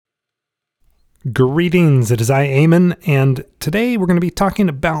Greetings, it is I, Eamon, and today we're going to be talking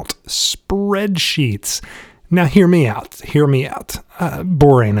about spreadsheets. Now hear me out.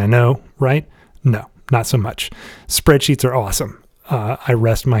 Boring, I know, right? No, not so much. Spreadsheets are awesome. I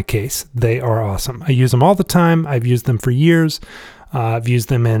rest my case. They are awesome. I use them all the time. I've used them for years. I've used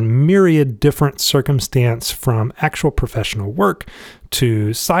them in myriad different circumstances, from actual professional work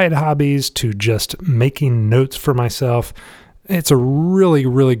to side hobbies to just making notes for myself. It's a really,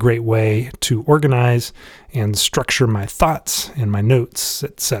 really great way to organize and structure my thoughts and my notes,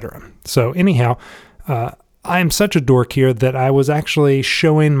 etc. So anyhow, I'm such a dork here that I was actually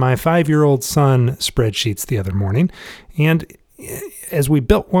showing my 5-year-old son spreadsheets the other morning, and as we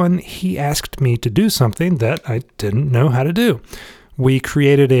built one, he asked me to do something that I didn't know how to do. We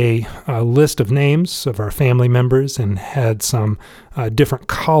created a list of names of our family members and had some different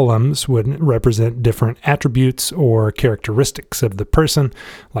columns would represent different attributes or characteristics of the person,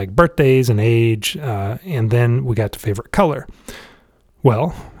 like birthdays and age, and then we got to favorite color.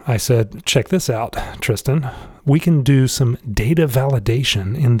 Well, I said, check this out, Tristan. We can do some data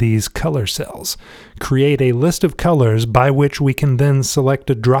validation in these color cells. Create a list of colors by which we can then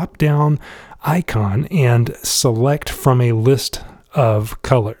select a drop-down icon and select from a list of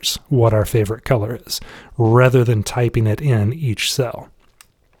colors what our favorite color is, rather than typing it in each cell.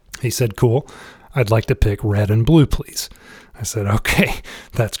 He said, cool, I'd like to pick red and blue, please. I said, okay,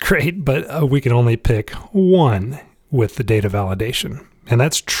 that's great, but we can only pick one with the data validation. And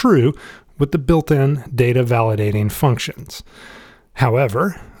that's true with the built-in data validating functions.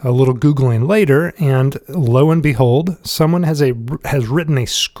 However, a little Googling later, and lo and behold, someone has written a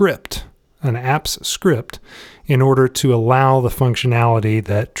script, an app's script, in order to allow the functionality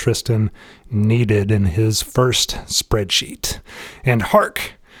that Tristan needed in his first spreadsheet. And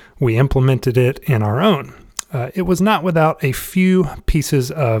hark, we implemented it in our own. It was not without a few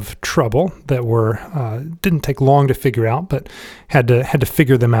pieces of trouble that didn't take long to figure out, but had to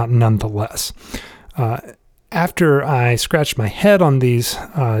figure them out nonetheless. After I scratched my head on these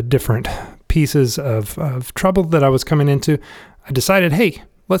different pieces of trouble that I was coming into, I decided, hey,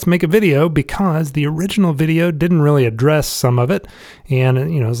 let's make a video, because the original video didn't really address some of it. And,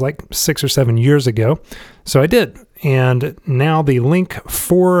 it was like 6 or 7 years ago. So I did. And now the link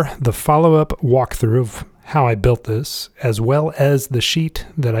for the follow-up walkthrough of how I built this, as well as the sheet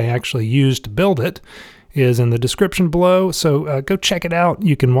that I actually used to build it, is in the description below. So go check it out.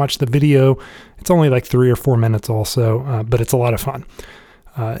 You can watch the video. It's only like 3 or 4 minutes also, but it's a lot of fun.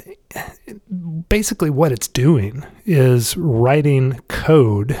 Basically what it's doing is writing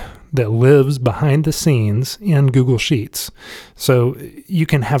code that lives behind the scenes in Google Sheets. So you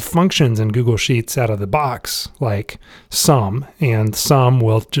can have functions in Google Sheets out of the box, like sum, and sum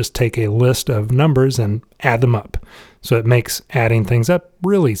will just take a list of numbers and add them up. So it makes adding things up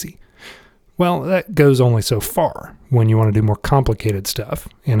real easy. Well, that goes only so far when you want to do more complicated stuff,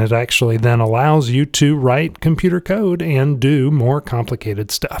 and it actually then allows you to write computer code and do more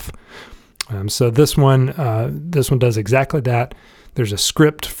complicated stuff. So this one does exactly that. There's a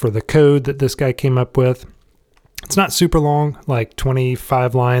script for the code that this guy came up with. It's not super long, like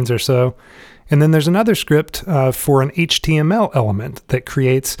 25 lines or so. And then there's another script for an HTML element that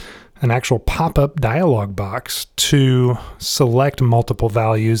creates an actual pop-up dialog box to select multiple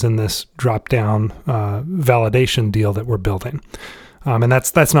values in this drop-down validation deal that we're building. And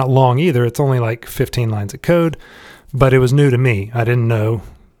that's not long either. It's only like 15 lines of code, but it was new to me. I didn't know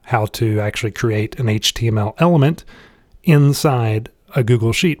how to actually create an HTML element inside a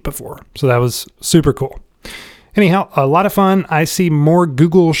Google Sheet before. So that was super cool. Anyhow, a lot of fun. I see more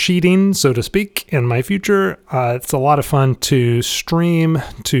Google Sheeting, so to speak, in my future. It's a lot of fun to stream,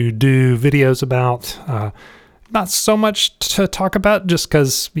 to do videos about. Not so much to talk about, just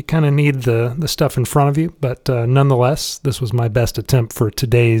because you kind of need the stuff in front of you. But nonetheless, this was my best attempt for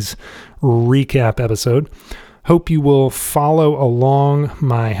today's recap episode. Hope you will follow along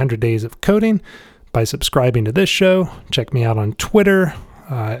my 100 Days of Coding by subscribing to this show. Check me out on Twitter.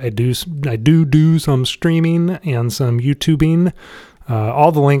 I do some streaming and some YouTubing.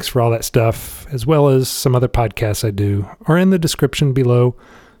 All the links for all that stuff, as well as some other podcasts I do, are in the description below.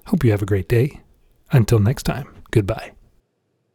 Hope you have a great day. Until next time, goodbye.